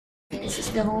this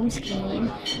is the home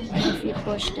screen. And if you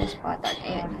push this button,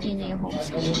 ayan, yun na yung home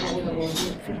screen.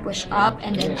 If you push up,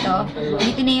 and then to,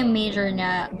 dito na yung major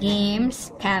na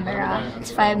games, camera.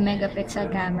 It's 5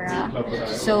 megapixel camera.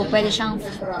 So, pwede siyang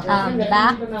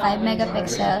back, 5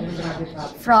 megapixel.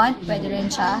 Front, pwede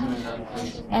rin siya.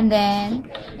 And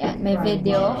then, yan, may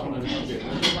video.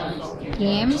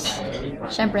 Games.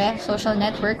 Siyempre, social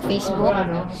network, Facebook.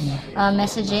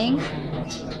 Messaging.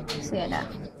 So, yan na.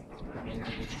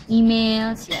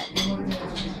 Emails, yan.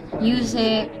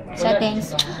 Music,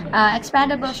 settings.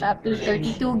 Expandable siya up to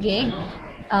 32 gig.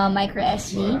 Micro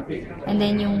SD, and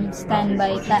then yung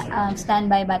standby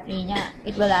battery niya,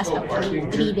 it will last up to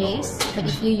 3 days. But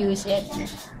if you use it,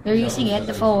 you're using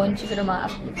it, the phone, siguro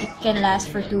it can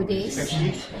last for 2 days.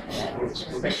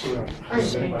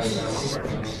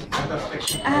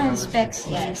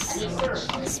 Specs, yes.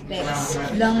 Specs.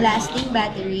 Long-lasting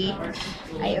battery.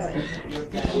 Ayun.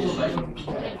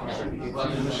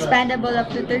 Expandable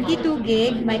up to 32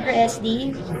 gig, micro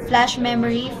SD, flash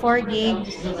memory, 4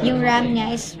 gig. Yung RAM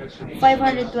niya is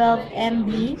 512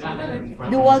 MB.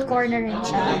 Dual corner rin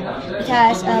siya. It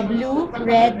has a blue,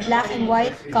 red, black, and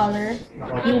white color.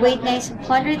 Yung weight niya is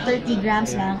 130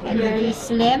 grams lang and very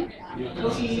slim.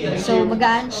 So,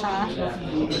 magaan siya.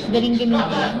 Galing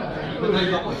gamitin.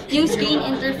 Yung screen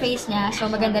interface niya, so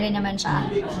maganda rin naman siya.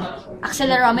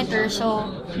 Accelerometer, so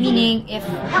meaning if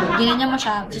ginanyan mo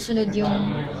siya, susunod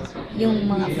yung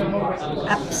mga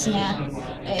apps niya.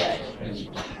 Ayun.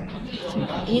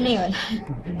 Yun na yun.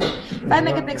 5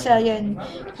 megapixel yun,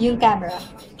 yung camera.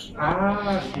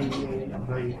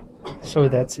 So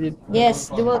that's it? Yes,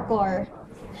 dual core.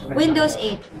 Windows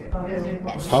 8.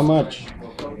 Yes. How much?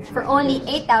 For only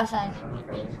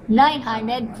 8,999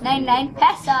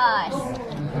 pesos.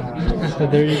 So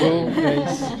there you go,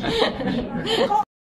 guys.